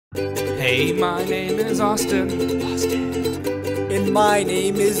Hey, my name is Austin. And my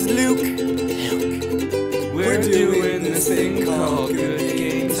name is Luke. We're doing this thing called Good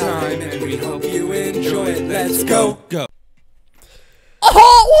Game Time, and we hope you enjoy it. Let's go. Go.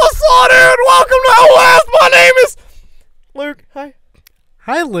 Oh, what's up, dude? Welcome to Outlast. My name is Luke. Hi.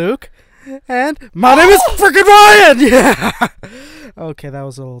 Hi, Luke. And my name is freaking Ryan. Yeah. Okay, that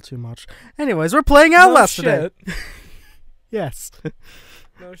was a little too much. Anyways, we're playing Outlast today. Yes.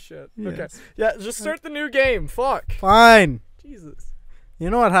 No shit. Yes. Okay. Yeah, just start the new game. Fuck. Fine. Jesus. You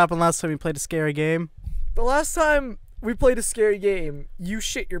know what happened last time we played a scary game? The last time we played a scary game, you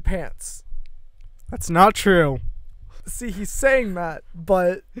shit your pants. That's not true. See, he's saying that,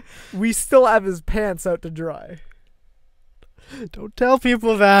 but we still have his pants out to dry. Don't tell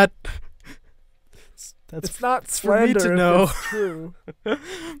people that. It's not for me slander to if know. it's true.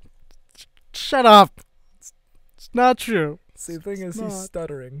 Shut up. It's not true. See, the thing is, he's not.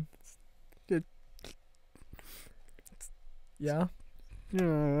 stuttering. Yeah?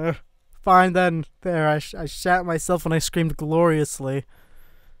 Fine then. There, I shat myself and I screamed gloriously.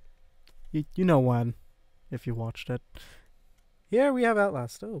 You know when, if you watched it. Here we have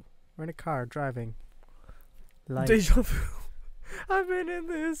Outlast. Oh, we're in a car driving. Like Deja vu. I've been in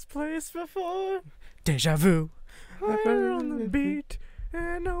this place before. Deja vu. We're on the beat,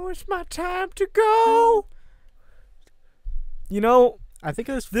 and now it's my time to go. You know, I think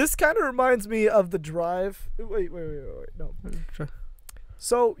it was. this kind of reminds me of the drive. Wait, no.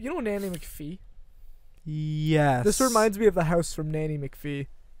 So, you know Nanny McPhee? Yes. This reminds me of the house from Nanny McPhee.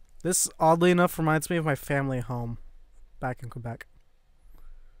 This, oddly enough, reminds me of my family home back in Quebec.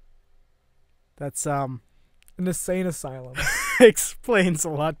 That's, An insane asylum. explains a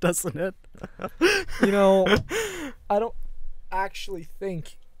lot, doesn't it? You know, I don't actually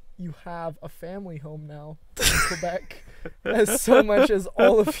think you have a family home now in Quebec as so much as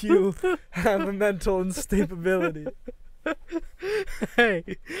all of you have a mental instability.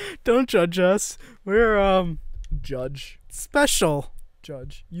 Hey, don't judge us. We're, Judge. special.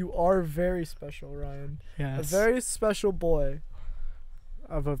 Judge. You are very special, Ryan. Yes. A very special boy.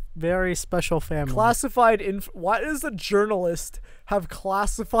 Of a very special family. Classified why does a journalist have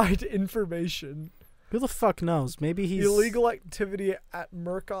classified information? Who the fuck knows? Maybe he's... Illegal activity at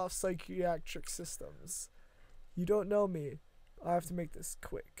Murkoff Psychiatric Systems. You don't know me. I have to make this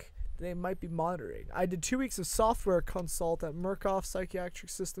quick. They might be monitoring. I did 2 weeks of software consult at Murkoff Psychiatric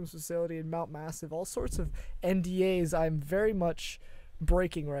Systems facility in Mount Massive. All sorts of NDAs I'm very much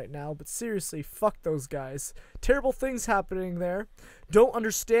breaking right now, but seriously, fuck those guys. Terrible things happening there. Don't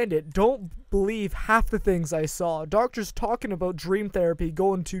understand it. Don't believe half the things I saw. Doctors talking about dream therapy,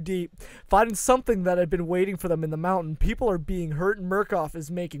 going too deep, finding something that had been waiting for them in the mountain. People are being hurt and Murkoff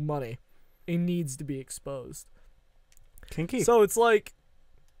is making money. It needs to be exposed. Kinky. So it's like,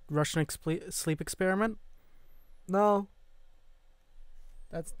 Russian sleep experiment? no.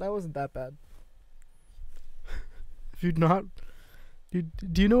 That wasn't that bad. If you'd not... Do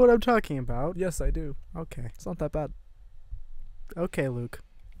you know what I'm talking about? Yes, I do. Okay. It's not that bad. Okay, Luke.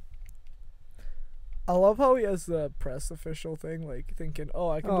 I love how he has the press official thing, like thinking, oh,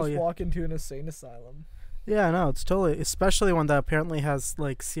 I can just yeah. walk into an insane asylum. Yeah, no, it's totally... Especially one that apparently has,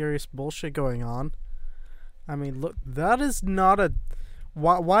 like, serious bullshit going on. I mean, look, that is not a...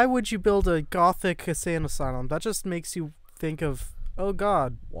 Why would you build a gothic insane asylum? That just makes you think of, oh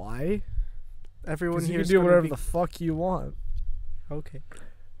god, Why? everyone Because you here can is do gonna whatever be... the fuck you want. Okay.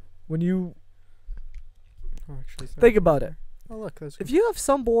 When you Oh, actually, sorry. think about it. Oh, look, there's... If you have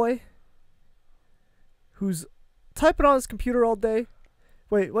some boy who's typing on his computer all day.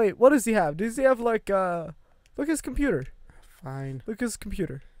 Wait, what does he have? Does he have like look at his computer. Fine. Look at his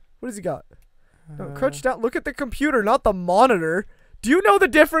computer. What does he got? No, Uh, crouch down. Look at the computer, not the monitor. Do you know the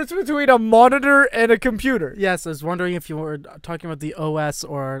difference between a monitor and a computer? Yes, I was wondering if you were talking about the OS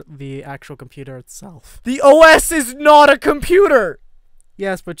or the actual computer itself. The OS is not a computer.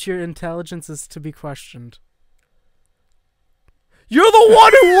 Yes, but your intelligence is to be questioned. You're the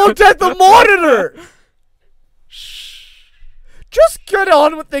one who looked at the monitor. Shh. Just get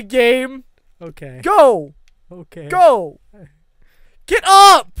on with the game. Okay. Go. Okay. Go. Get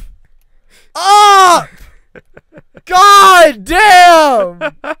up. Up. God damn.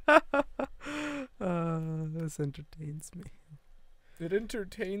 This entertains me. It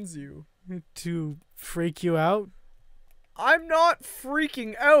entertains you. To freak you out? I'm not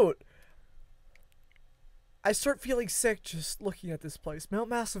freaking out. I start feeling sick just looking at this place. Mount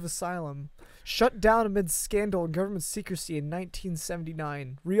Massive Asylum. Shut down amid scandal and government secrecy in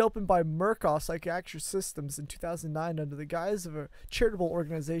 1979. Reopened by Murkoff Psychiatric Systems in 2009 under the guise of a charitable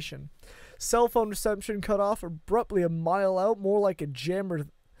organization. Cell phone reception cut off abruptly a mile out, more like a jammer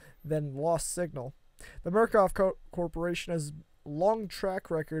then lost signal. The Murkoff Corporation has a long track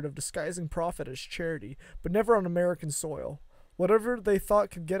record of disguising profit as charity, but never on American soil. Whatever they thought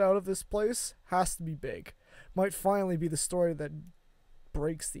could get out of this place has to be big. Might finally be the story that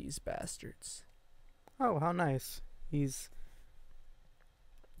breaks these bastards. Oh, how nice. He's...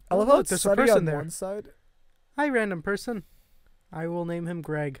 I love Oh, how look, it's there's a sunny person on there. one side. Hi, random person. I will name him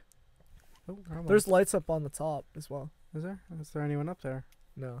Greg. Oh, wrong one. There's lights up on the top as well. Is there? Is there anyone up there?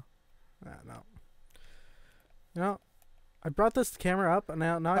 No. No. You know, I brought this camera up, and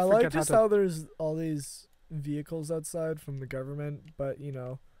now I I forget like how just to... how there's all these vehicles outside from the government, but, you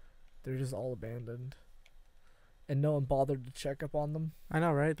know, they're just all abandoned. And no one bothered to check up on them. I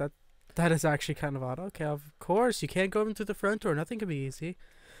know, right? That is actually kind of odd. Okay, of course, you can't go in through the front door. Nothing can be easy.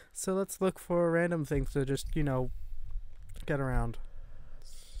 So let's look for random things to just, you know, get around.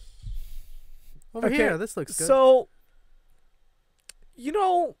 Over Okay, here, this looks good. So, you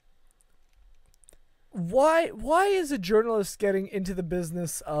know, why is a journalist getting into the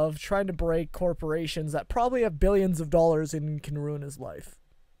business of trying to break corporations that probably have billions of dollars and can ruin his life?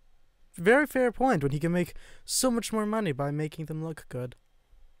 Very fair point, when he can make so much more money by making them look good.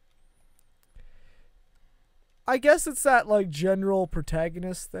 I guess it's that, like, general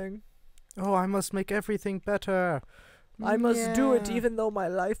protagonist thing. Oh, I must make everything better. I must do it Yeah. even though my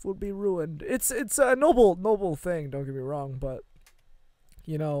life will be ruined. It's a noble thing, don't get me wrong, but,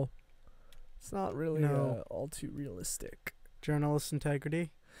 you know, it's not really No. all too realistic. Journalist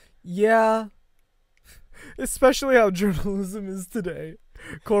integrity. Yeah. Especially how journalism is today.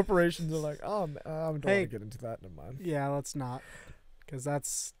 Corporations are like, oh, I don't Hey. want to get into that, never mind. Yeah, let's not. Because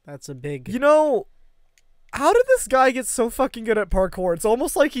that's a big... You know, how did this guy get so fucking good at parkour? It's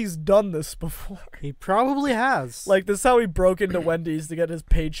almost like he's done this before. He probably has. Like, this is how he broke into Wendy's to get his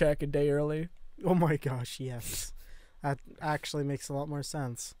paycheck a day early. Oh my gosh, yes. That actually makes a lot more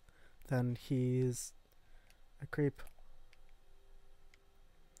sense than he's a creep.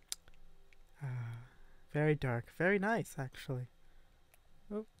 Very dark. Very nice, actually.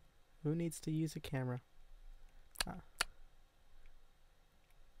 Oh, who needs to use a camera?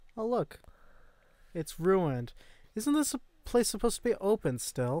 Oh, look. It's ruined. Isn't this a place supposed to be open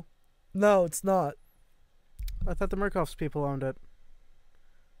still? No, it's not. I thought the Murkoff's people owned it.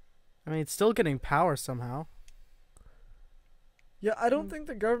 I mean, it's still getting power somehow. Yeah, I don't think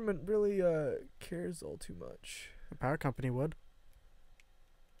the government really cares all too much. The power company would.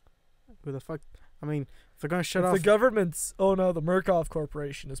 Who the fuck? I mean, if they're going to shut If off... the government's... Oh no, the Murkoff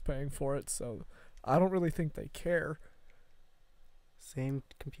Corporation is paying for it, so I don't really think they care. Same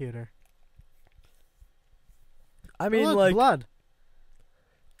computer. I mean, Oh, look, like, blood.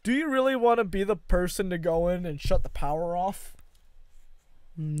 do you really want to be the person to go in and shut the power off?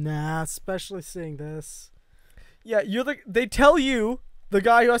 Nah, especially seeing this. Yeah, they tell you, the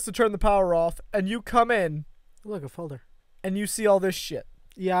guy who has to turn the power off, and you come in Look, a folder. and you see all this shit.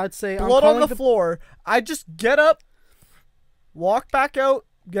 Yeah, I'd say Blood I'm on calling the floor. I just get up, walk back out,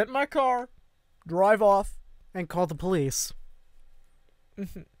 get in my car, drive off. and call the police.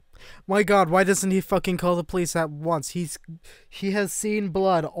 My God, why doesn't he fucking call the police at once? He has seen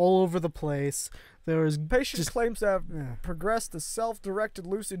blood all over the place. There is Patient claims to have yeah. progressed to self-directed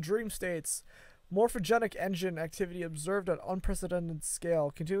lucid dream states. Morphogenic engine activity observed at unprecedented scale.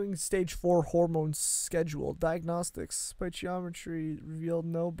 Continuing stage 4 hormone schedule. Diagnostics spirometry revealed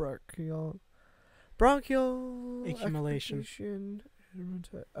no bronchial Accumulation. accumulation.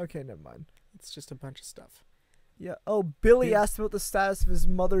 Okay, never mind. It's just a bunch of stuff. Yeah. Oh, Billy Yeah. asked about the status of his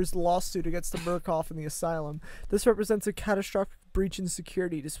mother's lawsuit against the Murkoff in the asylum. This represents a catastrophic breach in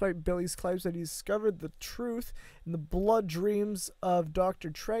security. Despite Billy's claims that he discovered the truth in the blood dreams of Dr.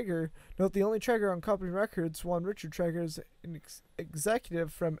 Traeger, note the only Traeger on company records, one Richard Traeger, is an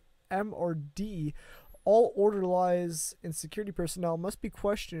executive from M or D. All orderlies and security personnel must be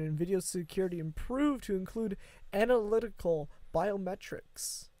questioned and video security improved to include analytical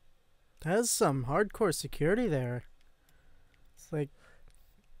biometrics. There's some hardcore security there. It's like,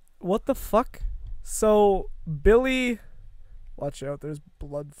 What the fuck? So, Billy... Watch out, there's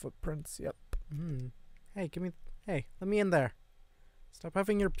blood footprints, yep. hey, let me in there. Stop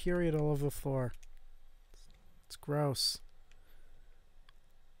having your period all over the floor. It's gross.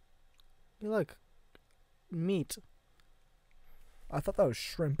 Hey, look. Meat. I thought that was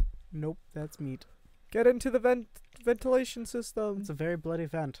shrimp. Nope, that's meat. Get into the ventilation system. It's a very bloody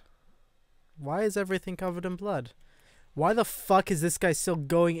vent. Why is everything covered in blood? Why the fuck is this guy still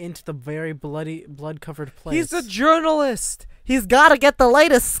going into the very blood-covered place? He's a journalist! He's gotta get the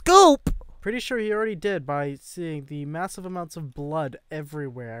latest scoop! Pretty sure he already did by seeing the massive amounts of blood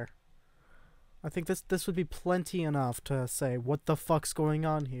everywhere. I think this would be plenty enough to say what the fuck's going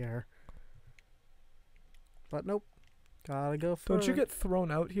on here. But nope. Gotta go for Don't you get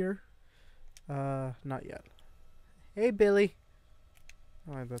thrown out here? Not yet. Hey, Billy.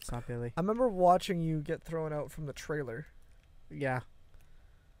 Oh, that's not Billy. I remember watching you get thrown out from the trailer. Yeah.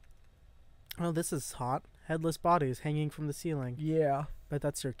 Oh, this is hot. Headless bodies hanging from the ceiling. Yeah. Bet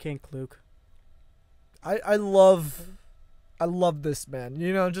that's your kink, Luke. I love this, man.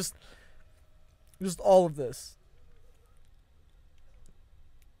 You know, just all of this.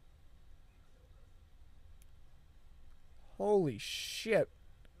 Holy shit.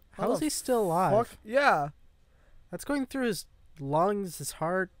 How is he still alive? Fuck? Yeah. That's going through his lungs, his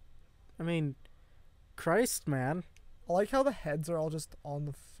heart. I mean, Christ, man. I like how the heads are all just on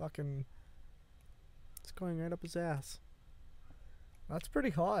the fucking... It's going right up his ass. That's pretty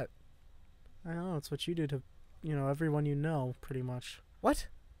hot. I know, it's what you do to, you know, everyone you know, pretty much. What?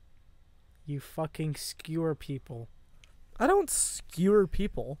 You fucking skewer people. I don't skewer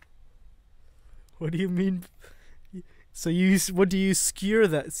people. What do you mean? So what do you skewer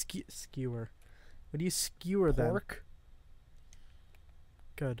that? Skewer. What do you skewer then? Pork.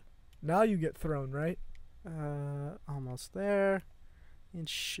 Good. Now you get thrown, right? Almost there. And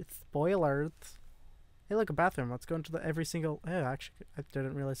spoilers. Hey, look, a bathroom. Let's go into every single... Oh, actually, I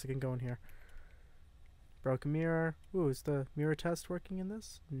didn't realize I can go in here. Broken mirror. Ooh, is the mirror test working in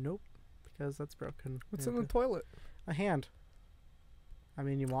this? Nope, because that's broken. What's in the toilet? A hand. I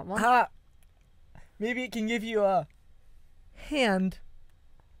mean, you want one? Ha! Maybe it can give you a hand.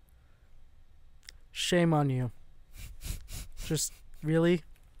 Shame on you. Just, really?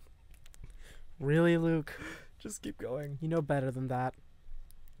 Really, Luke? Just keep going. You know better than that.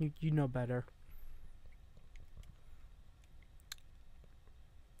 You know better.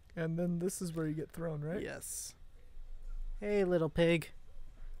 And then this is where you get thrown, right? Yes. Hey, little pig.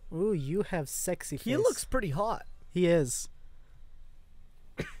 Ooh, you have sexy face. He looks pretty hot. He is.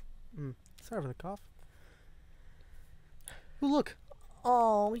 Sorry for the cough. Ooh, look.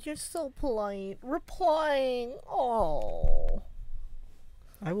 Oh, you're so polite. Replying. Oh.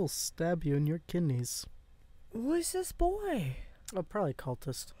 I will stab you in your kidneys. Who is this boy? Oh, probably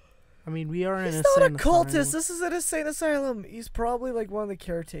cultist. I mean, we are in an He's not a insane cultist. asylum. This is an insane asylum. He's probably like one of the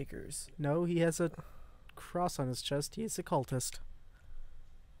caretakers. No, he has a cross on his chest. He's a cultist.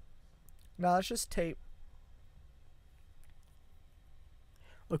 Nah, it's just tape.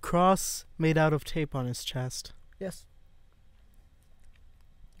 A cross made out of tape on his chest. Yes.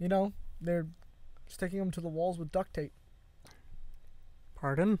 You know, they're sticking him to the walls with duct tape.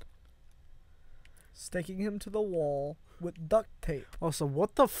 Pardon? Sticking him to the wall with duct tape. Also,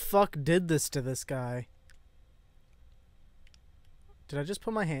 what the fuck did this to this guy? Did I just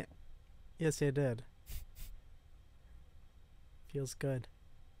put my hand... Yes, I did. Feels good.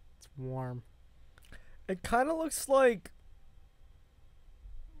 It's warm. It kind of looks like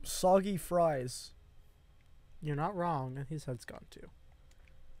soggy fries. You're not wrong, and his head's gone too.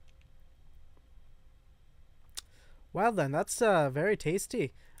 Well then, that's very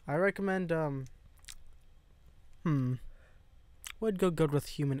tasty. I recommend would go good with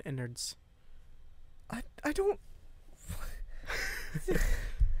human innards. I don't...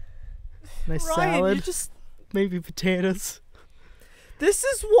 Nice Ryan, salad. you just... Maybe potatoes. This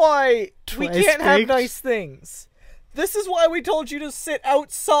is why we Twice can't have baked. nice things. This is why we told you to sit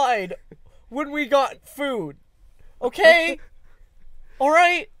outside when we got food. Okay?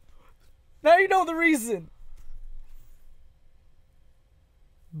 Alright? Now you know the reason.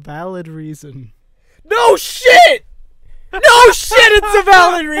 Valid reason. No shit! No shit, it's a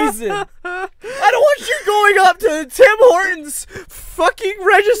valid reason! I don't want you going up to Tim Hortons fucking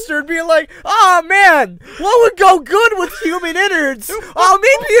register and being like, "Ah, man, what would go good with human innards? Oh,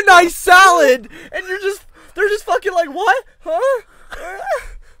 maybe a nice salad." And they're just fucking like, "What? Huh?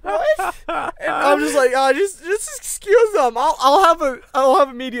 What?" And I'm just like, just excuse them. I'll have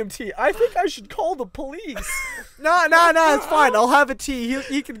a medium tea. I think I should call the police. No, it's fine. I'll have a tea.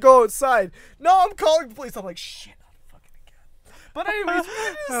 He can go outside. No, I'm calling the police. I'm like, shit. But anyways,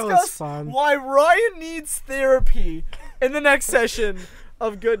 we're going to discuss why Ryan needs therapy in the next session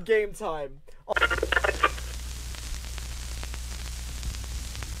of Good Game Time.